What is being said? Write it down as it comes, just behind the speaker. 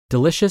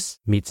Delicious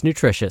meets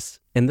nutritious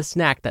in the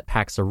snack that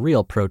packs a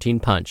real protein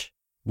punch.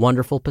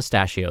 Wonderful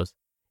Pistachios.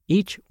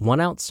 Each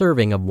 1-ounce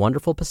serving of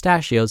Wonderful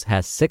Pistachios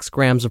has 6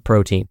 grams of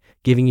protein,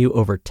 giving you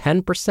over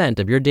 10%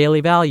 of your daily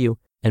value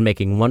and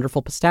making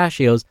Wonderful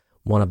Pistachios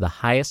one of the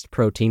highest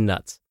protein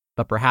nuts.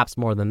 But perhaps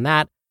more than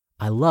that,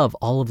 I love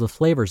all of the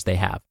flavors they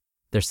have.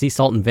 Their sea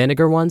salt and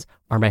vinegar ones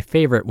are my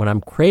favorite when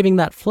I'm craving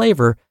that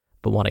flavor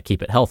but want to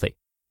keep it healthy.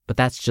 But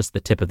that's just the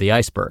tip of the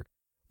iceberg.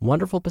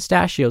 Wonderful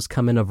Pistachios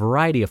come in a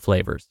variety of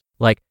flavors,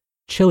 like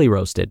chili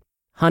roasted,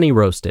 honey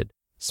roasted,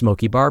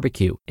 smoky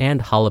barbecue,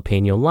 and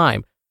jalapeno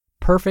lime,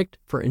 perfect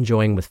for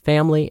enjoying with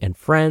family and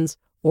friends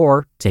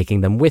or taking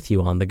them with you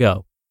on the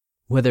go.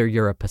 Whether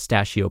you're a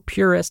pistachio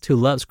purist who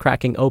loves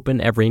cracking open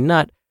every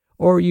nut,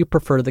 or you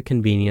prefer the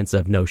convenience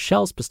of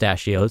no-shells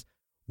pistachios,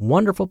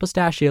 Wonderful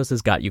Pistachios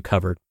has got you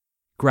covered.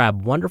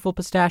 Grab Wonderful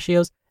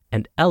Pistachios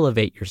and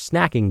elevate your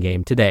snacking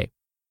game today.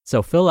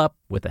 So fill up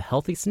with a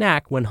healthy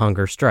snack when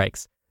hunger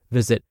strikes.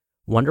 Visit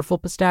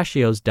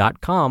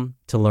wonderfulpistachios.com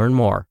to learn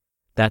more.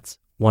 That's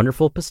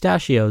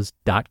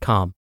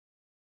wonderfulpistachios.com.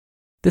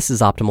 This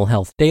is Optimal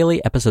Health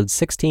Daily, episode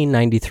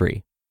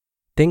 1693.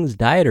 Things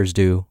Dieters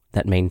Do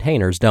That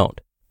Maintainers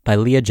Don't, by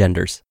Leah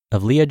Genders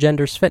of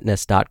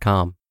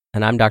leahgendersfitness.com.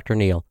 And I'm Dr.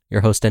 Neil,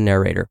 your host and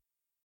narrator.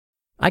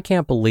 I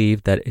can't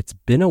believe that it's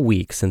been a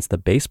week since the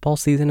baseball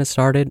season has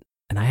started,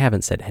 and I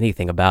haven't said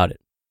anything about it.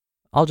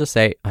 I'll just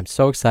say I'm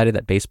so excited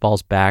that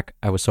baseball's back.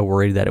 I was so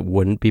worried that it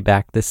wouldn't be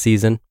back this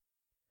season.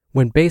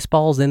 When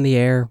baseball's in the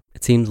air,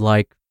 it seems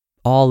like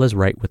all is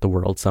right with the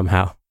world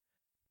somehow.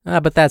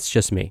 But that's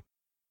just me.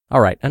 All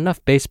right,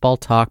 enough baseball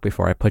talk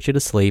before I put you to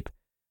sleep.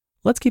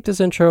 Let's keep this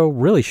intro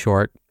really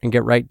short and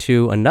get right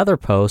to another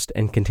post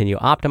and continue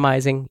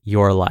optimizing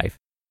your life.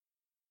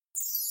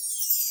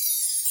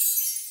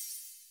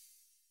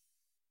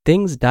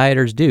 Things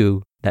Dieters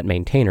Do That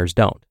Maintainers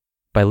Don't,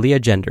 by Leah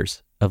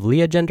Genders of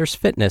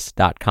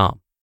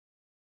leahgendersfitness.com.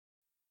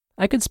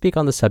 I could speak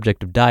on the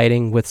subject of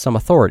dieting with some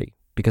authority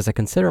because I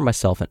consider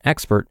myself an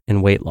expert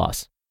in weight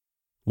loss.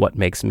 What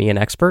makes me an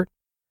expert?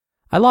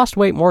 I lost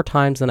weight more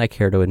times than I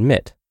care to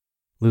admit.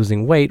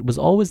 Losing weight was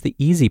always the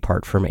easy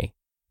part for me.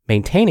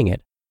 Maintaining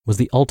it was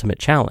the ultimate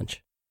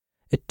challenge.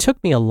 It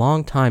took me a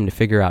long time to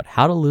figure out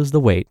how to lose the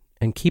weight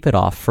and keep it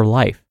off for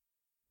life.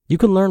 You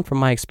can learn from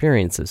my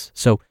experiences,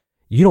 so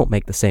you don't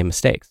make the same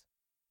mistakes.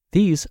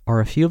 These are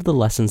a few of the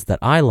lessons that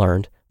I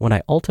learned when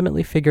I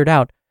ultimately figured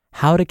out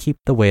how to keep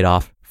the weight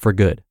off for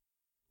good.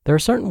 There are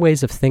certain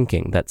ways of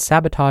thinking that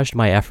sabotaged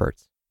my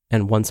efforts,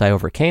 and once I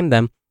overcame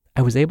them,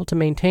 I was able to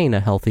maintain a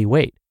healthy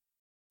weight.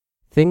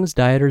 Things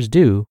dieters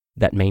do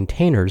that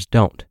maintainers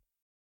don't.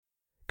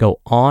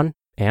 Go on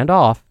and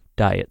off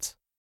diets.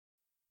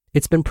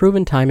 It's been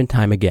proven time and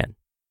time again.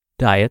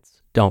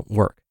 Diets don't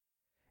work.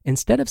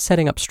 Instead of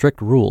setting up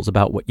strict rules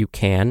about what you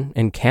can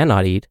and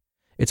cannot eat,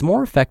 it's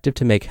more effective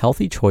to make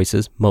healthy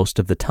choices most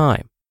of the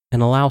time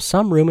and allow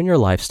some room in your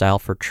lifestyle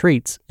for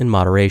treats in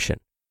moderation.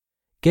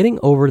 Getting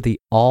over the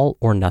all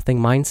or nothing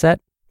mindset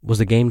was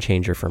a game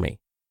changer for me.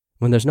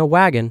 When there's no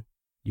wagon,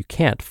 you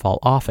can't fall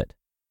off it.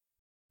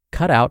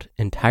 Cut out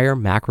entire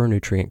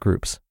macronutrient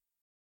groups.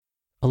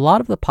 A lot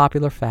of the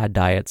popular fad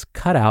diets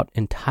cut out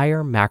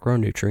entire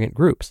macronutrient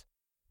groups.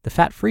 The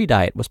fat-free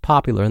diet was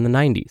popular in the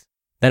 90s.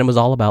 Then it was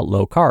all about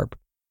low carb.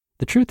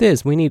 The truth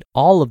is, we need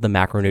all of the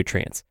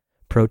macronutrients,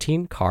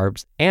 protein,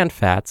 carbs, and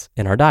fats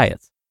in our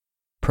diets.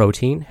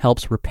 Protein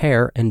helps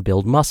repair and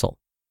build muscle.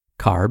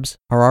 Carbs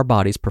are our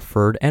body's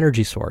preferred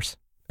energy source,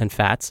 and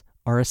fats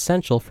are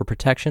essential for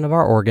protection of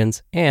our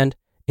organs and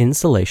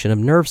insulation of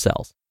nerve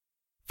cells.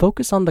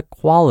 Focus on the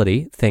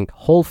quality, think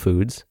whole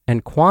foods,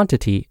 and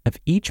quantity of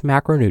each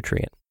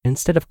macronutrient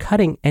instead of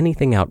cutting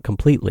anything out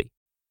completely.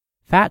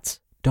 Fats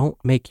don't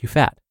make you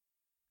fat.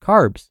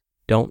 Carbs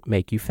don't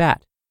make you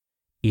fat.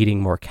 Eating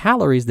more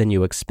calories than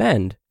you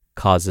expend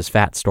causes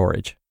fat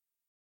storage.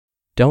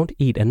 Don't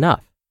eat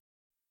enough.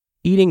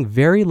 Eating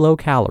very low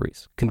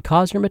calories can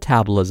cause your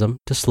metabolism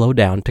to slow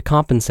down to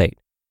compensate.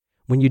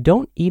 When you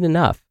don't eat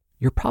enough,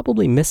 you're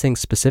probably missing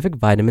specific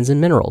vitamins and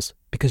minerals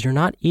because you're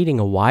not eating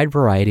a wide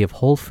variety of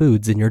whole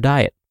foods in your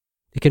diet.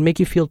 It can make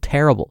you feel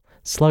terrible,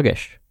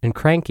 sluggish, and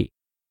cranky.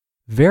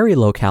 Very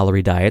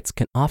low-calorie diets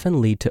can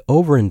often lead to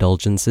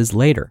overindulgences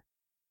later.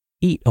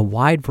 Eat a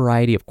wide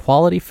variety of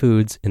quality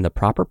foods in the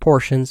proper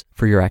portions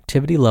for your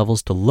activity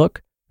levels to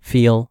look,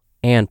 feel,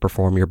 and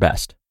perform your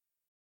best.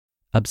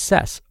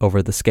 Obsess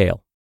over the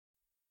scale.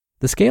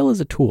 The scale is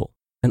a tool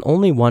and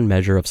only one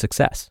measure of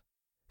success.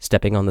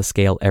 Stepping on the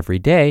scale every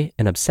day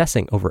and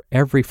obsessing over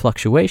every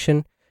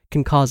fluctuation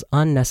can cause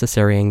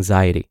unnecessary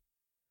anxiety.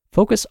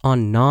 Focus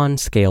on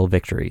non-scale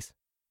victories.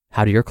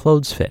 How do your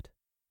clothes fit?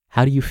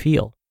 How do you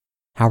feel?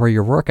 How are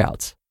your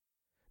workouts?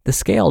 The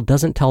scale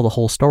doesn't tell the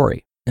whole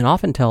story and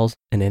often tells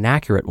an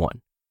inaccurate one.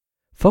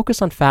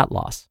 Focus on fat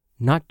loss,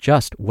 not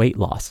just weight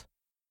loss.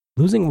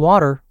 Losing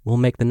water will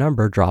make the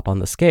number drop on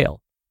the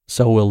scale.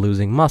 So will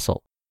losing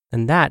muscle,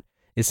 and that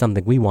is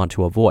something we want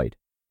to avoid.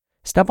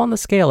 Step on the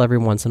scale every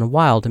once in a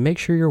while to make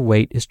sure your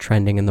weight is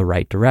trending in the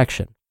right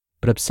direction,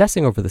 but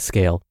obsessing over the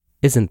scale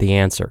isn't the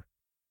answer.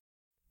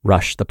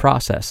 rush the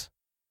process.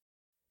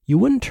 You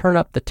wouldn't turn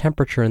up the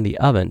temperature in the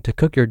oven to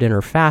cook your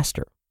dinner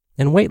faster,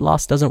 and weight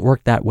loss doesn't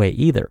work that way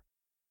either.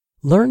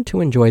 Learn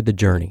to enjoy the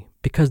journey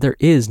because there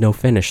is no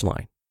finish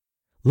line.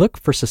 Look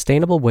for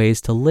sustainable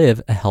ways to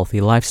live a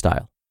healthy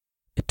lifestyle.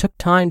 It took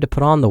time to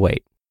put on the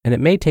weight, and it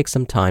may take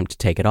some time to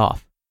take it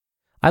off.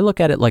 I look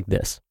at it like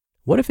this.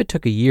 What if it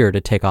took a year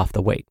to take off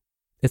the weight?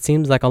 It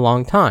seems like a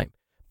long time,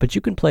 but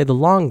you can play the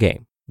long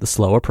game, the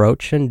slow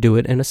approach, and do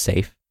it in a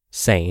safe,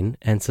 sane,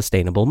 and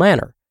sustainable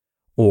manner.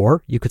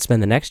 Or you could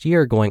spend the next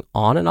year going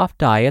on and off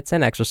diets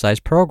and exercise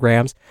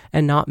programs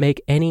and not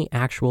make any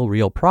actual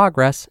real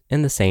progress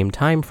in the same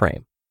time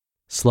frame.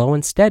 Slow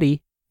and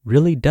steady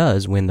really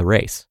does win the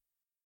race.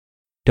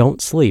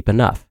 Don't sleep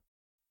enough.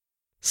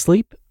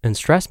 Sleep and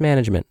stress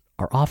management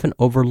are often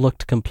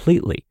overlooked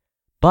completely,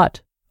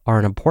 but are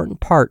an important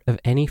part of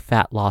any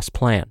fat loss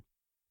plan.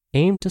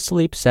 Aim to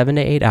sleep 7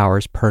 to 8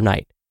 hours per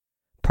night.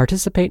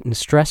 Participate in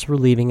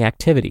stress-relieving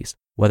activities,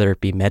 whether it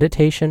be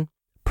meditation,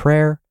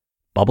 prayer,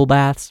 bubble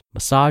baths,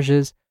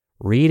 massages,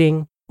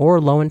 reading, or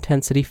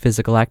low-intensity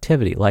physical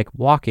activity like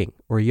walking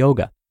or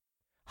yoga.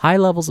 High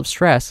levels of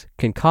stress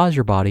can cause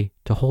your body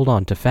to hold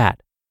on to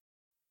fat.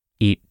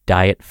 Eat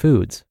diet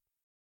foods.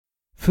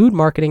 Food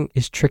marketing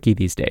is tricky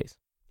these days.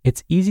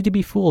 It's easy to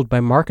be fooled by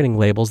marketing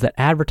labels that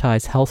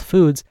advertise health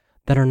foods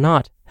that are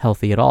not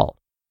healthy at all.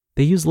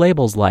 They use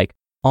labels like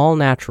all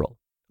natural,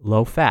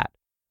 low fat,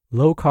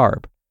 low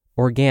carb,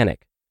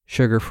 organic,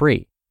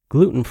 sugar-free,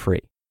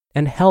 gluten-free,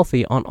 and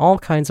healthy on all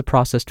kinds of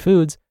processed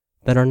foods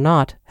that are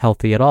not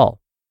healthy at all.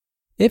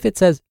 If it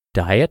says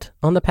diet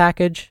on the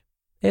package,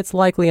 it's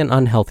likely an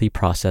unhealthy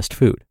processed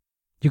food.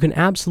 You can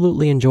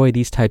absolutely enjoy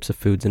these types of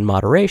foods in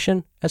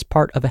moderation as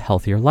part of a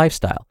healthier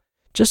lifestyle,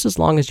 just as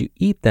long as you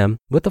eat them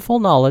with the full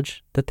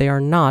knowledge that they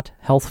are not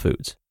health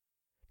foods.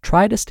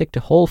 Try to stick to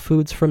whole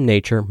foods from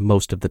nature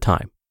most of the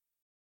time.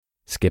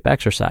 Skip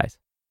exercise.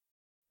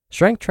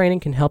 Strength training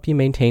can help you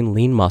maintain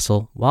lean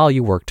muscle while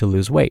you work to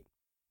lose weight.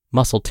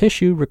 Muscle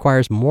tissue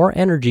requires more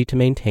energy to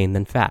maintain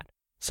than fat,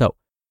 so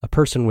a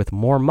person with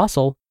more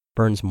muscle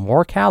burns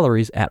more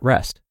calories at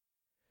rest.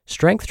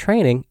 Strength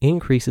training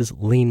increases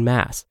lean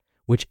mass,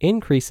 which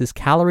increases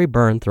calorie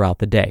burn throughout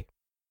the day.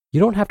 You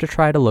don't have to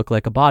try to look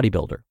like a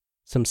bodybuilder.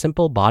 Some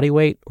simple body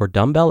weight or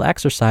dumbbell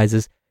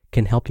exercises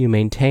can help you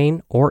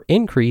maintain or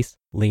increase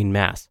lean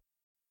mass.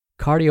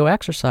 Cardio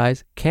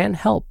exercise can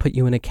help put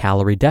you in a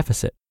calorie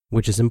deficit,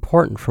 which is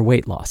important for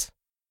weight loss.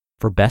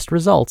 For best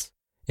results,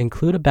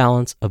 include a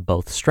balance of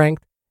both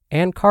strength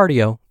and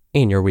cardio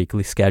in your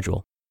weekly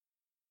schedule.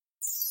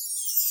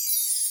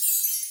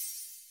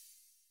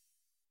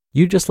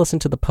 You just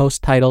listened to the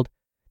post titled,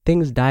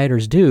 Things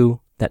Dieters Do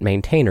That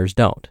Maintainers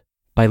Don't,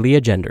 by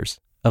Leah Genders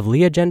of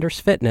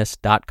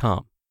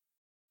leahgendersfitness.com.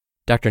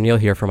 Dr. Neal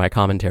here for my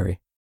commentary.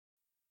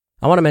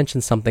 I want to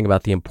mention something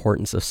about the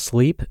importance of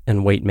sleep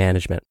and weight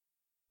management.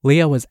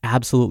 Leah was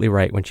absolutely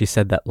right when she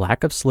said that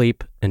lack of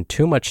sleep and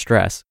too much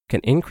stress can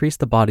increase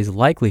the body's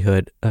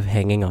likelihood of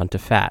hanging on to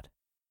fat.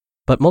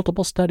 But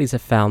multiple studies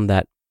have found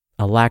that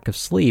a lack of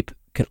sleep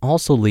can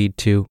also lead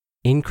to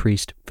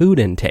increased food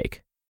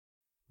intake.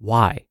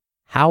 Why?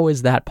 How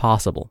is that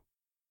possible?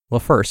 Well,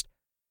 first,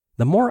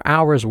 the more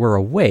hours we're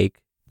awake,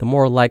 the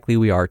more likely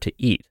we are to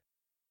eat.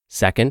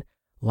 Second,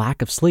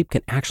 lack of sleep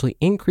can actually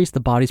increase the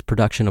body's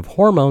production of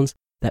hormones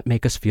that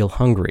make us feel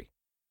hungry.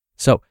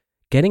 So,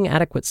 getting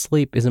adequate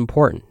sleep is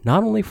important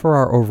not only for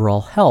our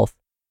overall health,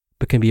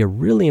 but can be a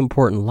really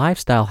important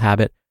lifestyle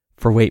habit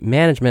for weight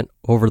management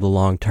over the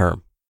long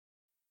term.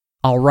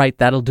 All right,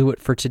 that'll do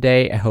it for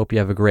today. I hope you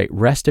have a great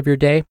rest of your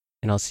day,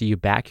 and I'll see you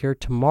back here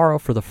tomorrow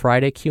for the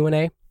Friday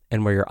Q&A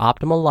and where your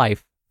optimal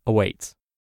life awaits.